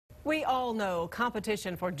We all know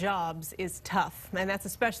competition for jobs is tough, and that's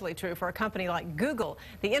especially true for a company like Google.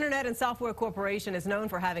 The Internet and Software Corporation is known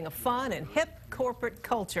for having a fun and hip corporate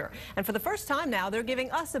culture. And for the first time now, they're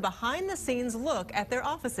giving us a behind-the-scenes look at their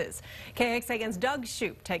offices. KXAN's Doug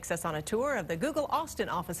Shoup takes us on a tour of the Google Austin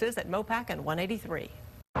offices at Mopac and 183.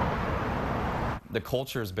 The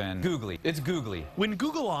culture's been googly. It's googly. When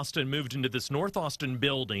Google Austin moved into this North Austin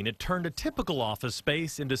building, it turned a typical office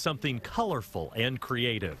space into something colorful and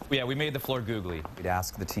creative. Yeah, we made the floor googly. We'd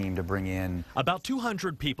ask the team to bring in About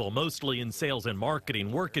 200 people, mostly in sales and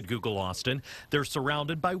marketing, work at Google Austin. They're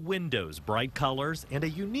surrounded by windows, bright colors, and a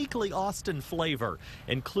uniquely Austin flavor,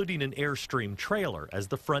 including an Airstream trailer as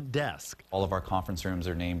the front desk. All of our conference rooms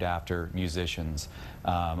are named after musicians.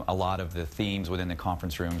 A lot of the themes within the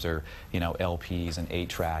conference rooms are, LPs and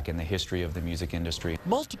 8-track and the history of the music industry.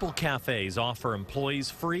 Multiple cafes offer employees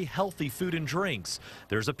free, healthy food and drinks.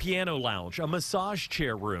 There's a piano lounge, a massage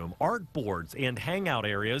chair room, art boards, and hangout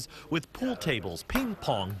areas with pool tables, ping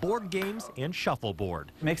pong, board games, and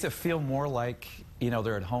shuffleboard. It makes it feel more like,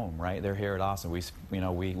 they're at home, right? They're here at Austin.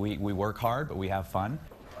 We work hard, but we have fun.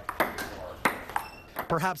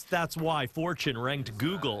 Perhaps that's why Fortune ranked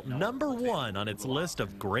Google #1 on its list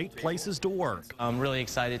of great places to work. I'm really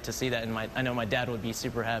excited to see that, and I know my dad would be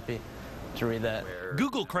super happy to read that.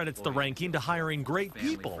 Google credits the ranking to hiring great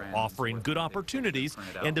people, offering good opportunities,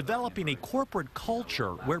 and developing a corporate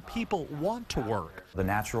culture where people want to work. the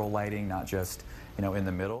natural lighting, not just, in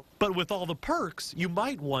the middle. But with all the perks, you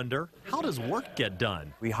might wonder, how does work get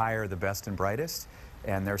done? We hire the best and brightest,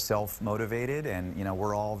 and they're self-motivated, and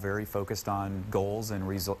we're all very focused on goals and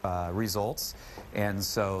results, and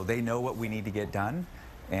so they know what we need to get done,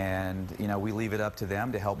 and we leave it up to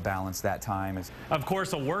them to help balance that time. Of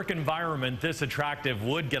course, a work environment this attractive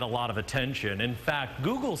would get a lot of attention. In fact,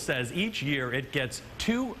 Google says each year it gets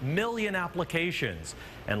 2 million applications,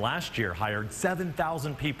 and last year hired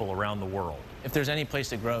 7,000 people around the world. If there's any place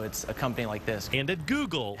to grow, it's a company like this. And at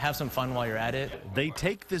Google, Have some fun while you're at it. they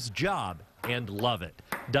take this job and love it.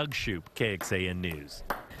 Doug Shoup, KXAN News.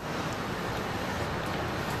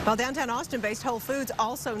 Well, downtown Austin-based Whole Foods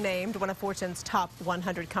also named one of Fortune's top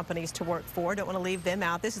 100 companies to work for. Don't want to leave them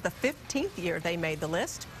out. This is the 15th year they made the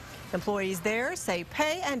list. Employees there say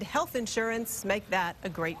pay and health insurance make that a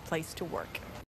great place to work.